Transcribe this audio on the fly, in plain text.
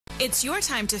It's your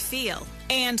time to feel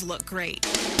and look great.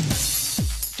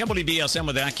 WBSM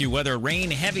with AccuWeather.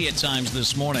 Rain heavy at times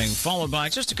this morning, followed by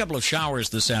just a couple of showers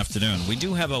this afternoon. We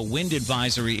do have a wind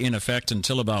advisory in effect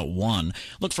until about 1.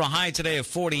 Look for a high today of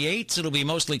 48. It'll be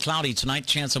mostly cloudy tonight.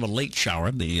 Chance of a late shower,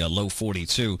 the low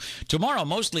 42. Tomorrow,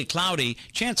 mostly cloudy.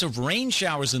 Chance of rain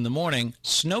showers in the morning.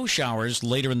 Snow showers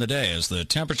later in the day as the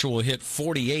temperature will hit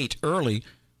 48 early,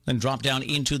 then drop down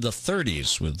into the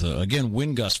 30s with, again,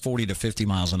 wind gusts 40 to 50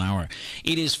 miles an hour.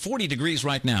 It is 40 degrees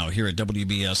right now here at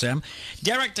WBSM.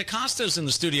 Derek DaCosta's in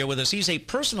the studio with us. He's a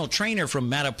personal trainer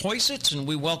from Mattapoisett, and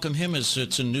we welcome him as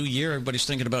it's a new year. Everybody's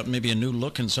thinking about maybe a new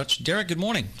look and such. Derek, good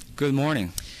morning. Good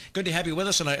morning. Good to have you with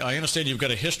us, and I understand you've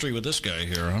got a history with this guy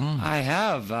here, huh? I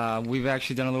have. We've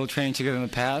actually done a little training together in the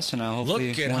past, and hopefully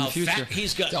look at in how the future. Fat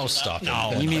he's got. Don't stop.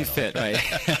 No, you mean fit, right?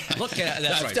 Look at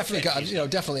that's right.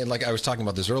 Definitely, and like I was talking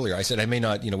about this earlier, I said I may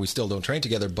not, we still don't train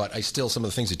together, but I still, some of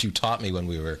the things that you taught me when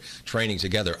we were training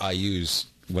together, I use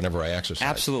whenever I exercise.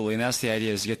 Absolutely, and that's the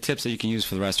idea, is to get tips that you can use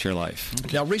for the rest of your life.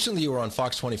 Now, recently you were on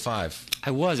Fox 25.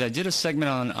 I did a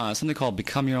segment on something called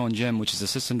Become Your Own Gym, which is a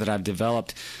system that I've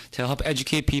developed to help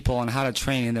educate people on how to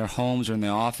train in their homes or in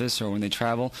their office or when they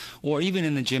travel, or even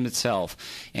in the gym itself.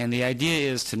 And the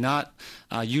idea is to not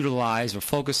utilize or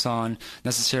focus on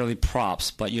necessarily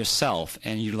props, but yourself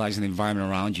and utilizing the environment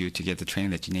around you to get the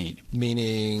training that you need.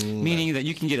 Meaning that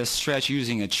you can get a stretch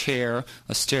using a chair,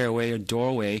 a stairway, a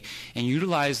doorway, and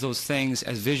utilize those things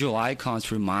as visual icons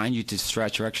to remind you to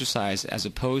stretch or exercise, as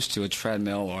opposed to a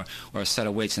treadmill or a set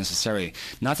of weights necessarily.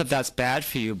 Not that that's bad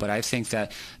for you, but I think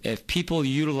that if people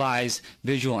utilize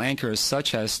visual anchors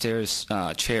such as stairs,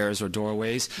 chairs, or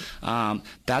doorways,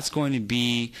 that's going to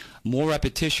be more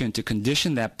repetition to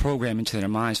condition that program into their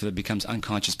mind so that it becomes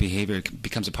unconscious behavior, it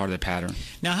becomes a part of their pattern.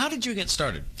 Now, how did you get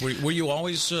started? Were you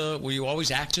always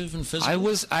active and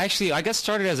physical? I got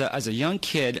started as a young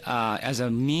kid as a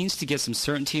means to get some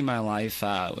certainty in my life.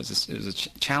 It was a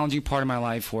challenging part of my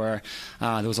life where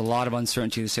there was a lot of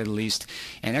uncertainty, to say the least,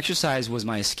 and exercise was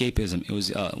my escapism. It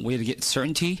was a way to get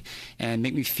certainty and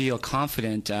make me feel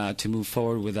confident to move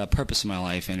forward with a purpose in my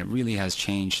life, and it really has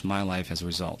changed my life as a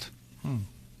result.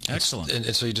 Excellent.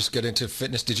 And so you just get into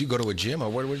fitness. Did you go to a gym,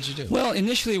 or what did you do? Well,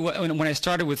 initially, when I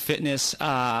started with fitness,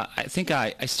 I think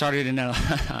I started in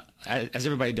as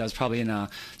everybody does, probably in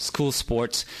school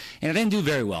sports, and I didn't do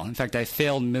very well. In fact, I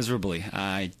failed miserably.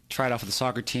 I tried out for the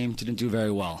soccer team, didn't do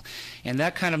very well. And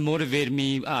that kind of motivated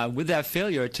me with that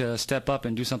failure to step up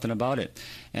and do something about it.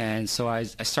 And so I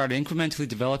started incrementally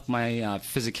develop my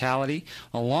physicality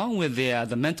along with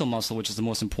the mental muscle, which is the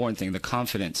most important thing, the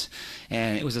confidence.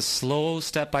 And it was a slow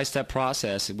step-by-step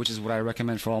process, which is what I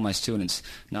recommend for all my students.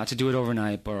 Not to do it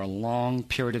overnight, but a long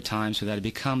period of time so that it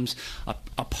becomes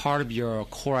a part of your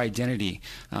core identity.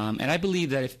 And I believe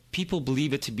that if people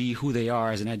believe it to be who they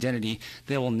are as an identity,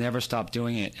 they will never stop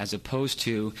doing it, as opposed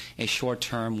to a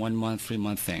short-term, 1 month, 3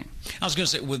 month thing. I was going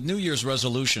to say, with New Year's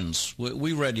resolutions,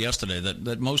 we read yesterday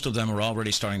that most of them are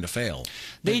already starting to fail.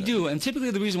 They do, and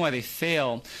typically the reason why they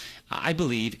fail, I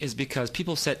believe, is because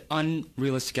people set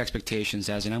unrealistic expectations,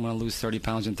 as in, I'm going to lose 30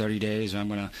 pounds in 30 days, or I'm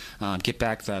going to get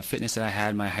back the fitness that I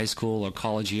had in my high school or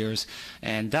college years,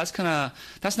 and that's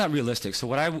not realistic. So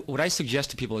what I suggest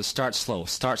to people is start slow,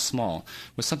 start small,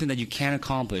 with something that you can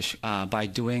accomplish by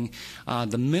doing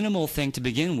the minimal thing to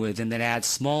begin with, and then add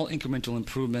small incremental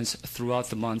improvements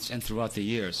throughout the months and throughout the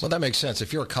years. Well, that makes sense.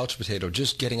 If you're a couch potato,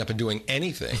 just getting up and doing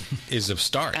anything is a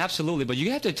start. Absolutely, but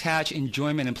you have to attach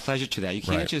enjoyment and pleasure to that. You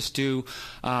can't just do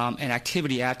an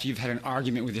activity after you've had an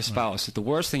argument with your spouse. The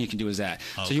worst thing you can do is that.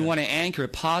 Okay. So you want to anchor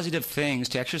positive things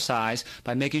to exercise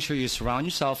by making sure you surround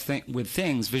yourself with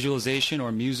things, visualization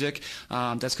or music,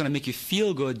 that's going to make you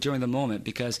feel good during the moment,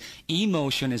 because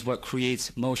emotion is what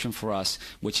creates motion for us,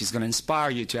 which is going to inspire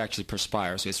you to actually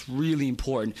perspire. So it's really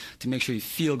important to make sure you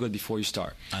feel good before you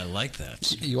start. I like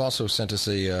that. You also sent us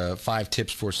 5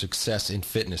 tips for success in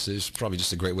fitness. It's probably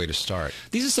just a great way to start.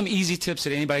 These are some easy tips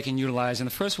that anybody can utilize, and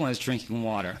the first one is drinking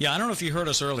water. Yeah, I don't know if you heard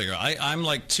us earlier. I'm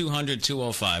like 200,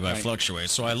 205. I fluctuate.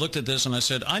 So I looked at this and I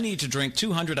said, I need to drink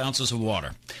 200 ounces of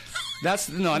water.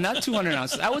 No, not 200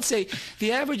 ounces. I would say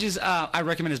the average is, I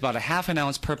recommend, is about a half an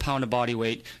ounce per pound of body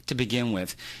weight to begin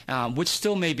with, which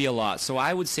still may be a lot. So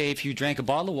I would say if you drank a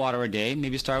bottle of water a day,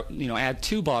 maybe add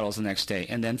 2 bottles the next day,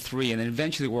 and then 3, and then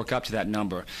eventually work up to that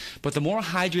number. But the more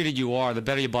hydrated you are, the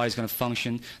better your body's going to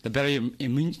function, the better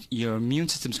your immune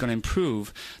system's going to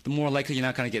improve, the more likely you're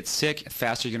not going to get sick, the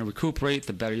faster you're going to recuperate,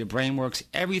 the better your brain works.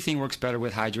 Everything works better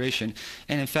with hydration.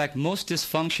 And in fact, most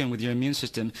dysfunction with your immune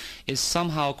system is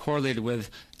somehow correlated with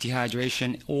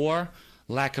dehydration or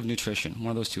lack of nutrition.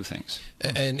 One of those two things.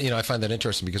 And, I find that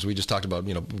interesting because we just talked about,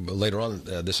 later on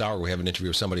this hour we have an interview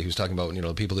with somebody who's talking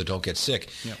about, people that don't get sick.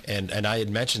 Yep. And I had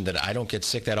mentioned that I don't get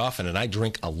sick that often, and I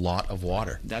drink a lot of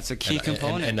water. That's a key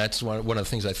component. And that's one of the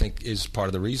things I think is part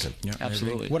of the reason. Yeah,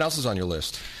 absolutely. What else is on your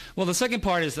list? Well, the second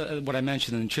part is what I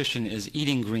mentioned, the nutrition, is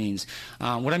eating greens.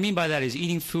 What I mean by that is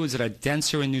eating foods that are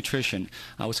denser in nutrition,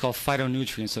 what's called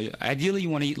phytonutrients. So ideally you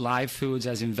want to eat live foods,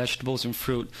 as in vegetables and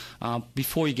fruit,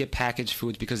 before you get packaged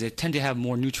foods, because they tend to have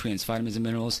more nutrients, vitamins and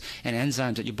minerals, and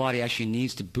enzymes that your body actually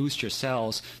needs to boost your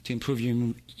cells to improve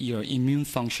your immune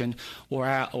function or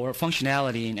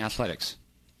functionality in athletics.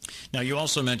 Now, you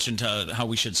also mentioned how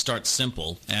we should start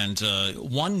simple, and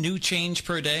one new change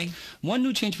per day? One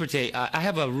new change per day. I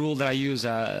have a rule that I use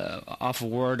off a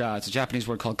word. It's a Japanese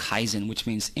word called kaizen, which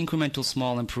means incremental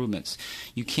small improvements.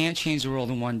 You can't change the world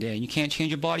in one day. You can't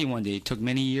change your body in one day. It took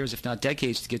many years, if not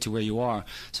decades, to get to where you are.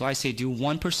 So I say do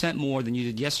 1% more than you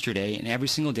did yesterday, and every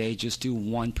single day just do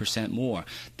 1% more.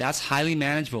 That's highly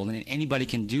manageable, and anybody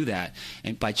can do that,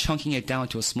 and by chunking it down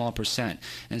to a small percent.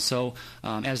 And so,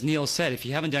 as Neil said, if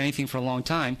you haven't done anything for a long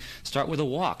time, start with a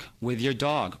walk with your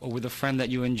dog or with a friend that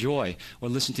you enjoy, or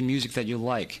listen to music that you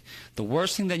like. The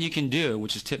worst thing that you can do,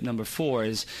 which is tip number 4,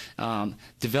 is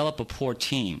develop a poor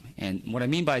team. And what I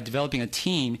mean by developing a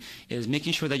team is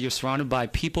making sure that you're surrounded by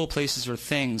people, places, or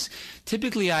things.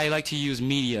 Typically, I like to use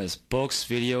medias, books,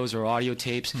 videos, or audio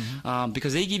tapes,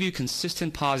 because they give you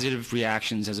consistent positive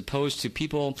reactions, as opposed to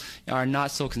people are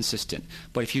not so consistent.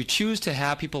 But if you choose to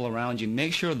have people around you,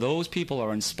 make sure those people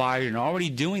are inspired and already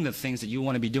doing the things that you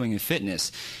want to be doing in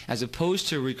fitness, as opposed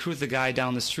to recruit the guy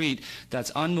down the street that's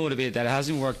unmotivated, that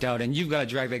hasn't worked out, and you've got to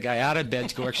drag that guy out of bed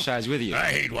to go exercise with you. I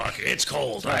hate walking. It's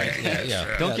cold. Right.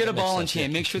 Don't get a ball and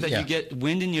chain. Make sure that you get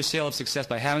wind in your sail of success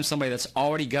by having somebody that's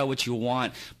already got what you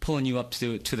want, pulling you up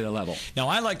to their level. Now,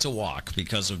 I like to walk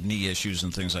because of knee issues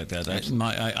and things like that.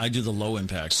 I do the low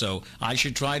impact, so I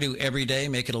should try to every day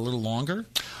make it a little longer?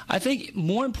 I think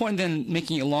more important than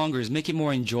making it longer is make it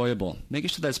more enjoyable, making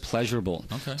sure that it's pleasurable.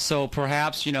 Okay. So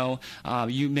perhaps, you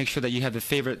make sure that you have the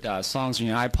favorite songs on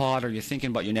your iPod, or you're thinking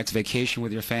about your next vacation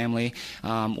with your family,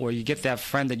 or you get that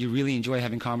friend that you really enjoy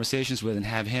having conversations with and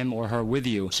have him or her with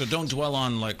you. So don't dwell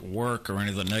on like work or any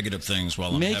of the negative things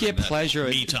while I'm having pleasure.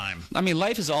 Me time. I mean,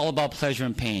 life is all about pleasure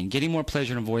and pain, getting more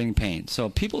pleasure and avoiding pain. So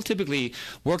people typically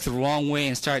work the wrong way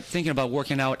and start thinking about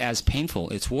working out as painful.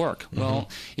 It's work. Well,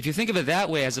 if you think of it that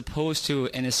way, as opposed to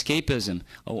an escapism,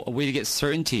 a way to get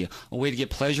certainty, a way to get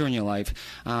pleasure in your life,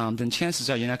 then chances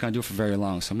are you're not going to do it for very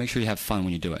long. So make sure you have fun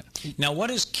when you do it. Now, what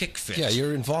is Kikfit? Yeah,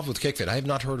 you're involved with Kikfit. I have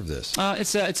not heard of this.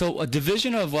 It's a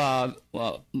division of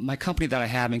my company that I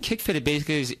have, and Kikfit, it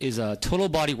basically is a total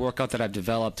body workout that I've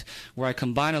developed, where I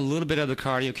combine a little bit of the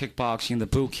cardio, kickboxing, the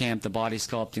boot camp, the body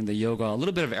sculpting, the yoga, a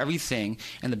little bit of everything,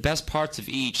 and the best parts of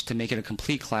each to make it a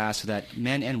complete class, so that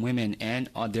men and women and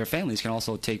their families can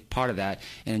also take part of that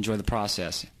and enjoy the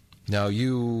process. Now,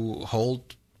 you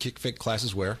hold Kikfit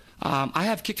classes where? I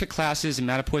have Kikfit classes in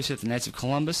Mattapoisett at the Knights of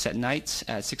Columbus at nights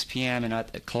at 6 p.m. and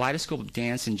at Kaleidoscope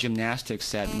Dance and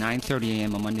Gymnastics at 9:30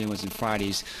 a.m. on Monday, Wednesdays, and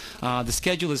Fridays. The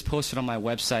schedule is posted on my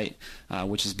website,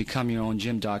 which is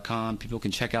becomeyourownGym.com. People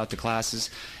can check out the classes.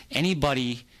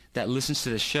 Anybody that listens to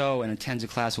the show and attends a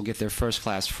class will get their first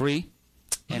class free.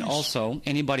 And also,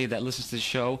 anybody that listens to the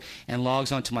show and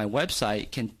logs onto my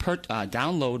website can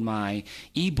download my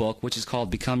ebook, which is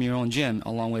called Become Your Own Gym,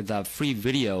 along with free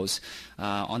videos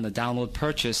on the download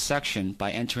purchase section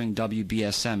by entering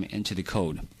WBSM into the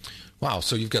code. Wow,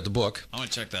 so you've got the book. I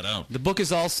want to check that out. The book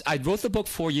is also, I wrote the book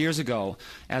 4 years ago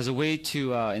as a way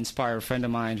to inspire a friend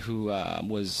of mine who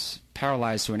was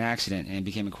paralyzed through an accident and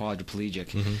became a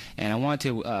quadriplegic. And I wanted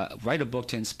to write a book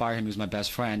to inspire him. He was my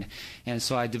best friend. And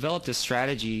so I developed a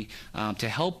strategy to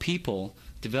help people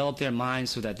develop their minds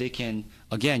so that they can,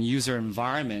 again, use their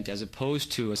environment as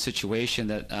opposed to a situation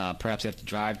that perhaps they have to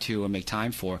drive to or make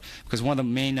time for. Because one of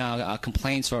the main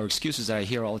complaints or excuses that I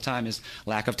hear all the time is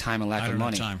lack of time and lack of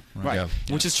money. Time. Right, Yeah.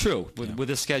 which is true. With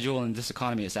this schedule and this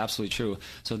economy, it's absolutely true.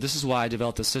 So this is why I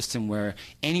developed a system where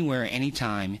anywhere,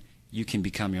 anytime, you can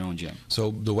become your own gym.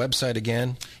 So the website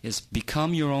again? It's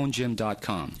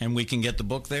becomeyourownGym.com. And we can get the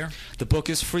book there? The book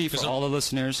is free for all the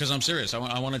listeners. Because I'm serious.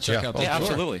 I want to check out the Yeah, book.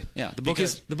 absolutely. Yeah, the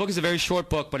book is a very short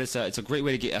book, but it's a great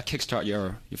way to kickstart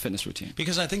your fitness routine.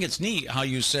 Because I think it's neat how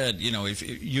you said, if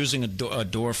using a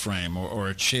door frame or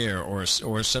a chair or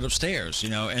a set of stairs,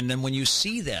 and then when you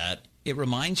see that, it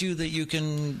reminds you that you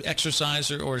can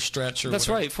exercise or stretch or That's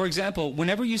whatever. right. For example,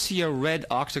 whenever you see a red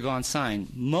octagon sign,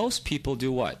 most people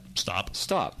do what? Stop.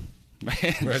 Stop.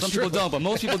 Right? That's Some true. people don't, but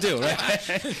most people do,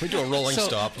 right? We do a rolling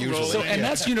stop usually. And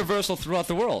that's universal throughout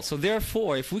the world. So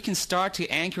therefore, if we can start to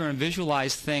anchor and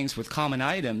visualize things with common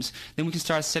items, then we can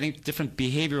start setting different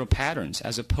behavioral patterns,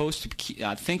 as opposed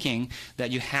to thinking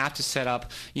that you have to set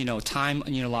up, time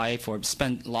in your life or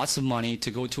spend lots of money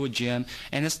to go to a gym.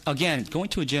 And this, again, going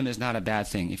to a gym is not a bad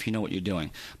thing if you know what you're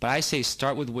doing. But I say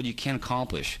start with what you can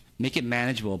accomplish. Make it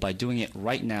manageable by doing it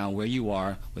right now where you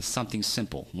are with something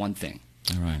simple, one thing.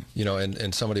 All right.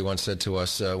 And somebody once said to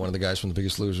us, one of the guys from The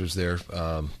Biggest Losers there,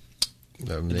 Kruger,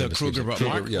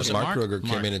 Mark? Yes, Mark Kruger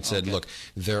came Mark. in and said, look,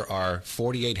 there are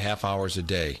 48 half hours a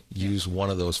day. Use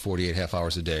one of those 48 half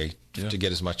hours a day to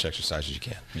get as much exercise as you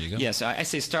can. There you go. Yes, I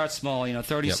say start small,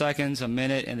 30 seconds, a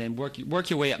minute, and then work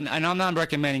your way up. And I'm not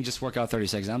recommending just work out 30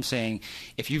 seconds. I'm saying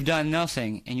if you've done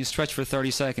nothing and you stretch for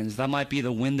 30 seconds, that might be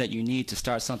the win that you need to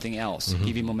start something else,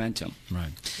 give you momentum. Right.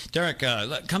 Derek,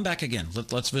 come back again.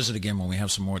 Let's visit again when we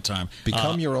have some more time.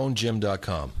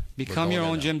 BecomeYourOwnGym.com.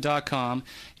 BecomeYourOwnGym.com,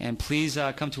 and please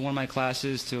come to one of my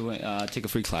classes to take a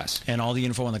free class. And all the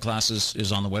info on the classes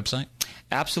is on the website?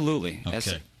 Absolutely.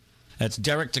 Okay. That's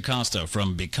Derek DaCosta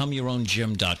from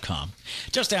BecomeYourOwnGym.com.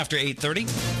 Just after 8:30,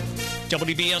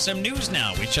 WBSM News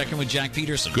Now. We check in with Jack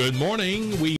Peterson. Good morning.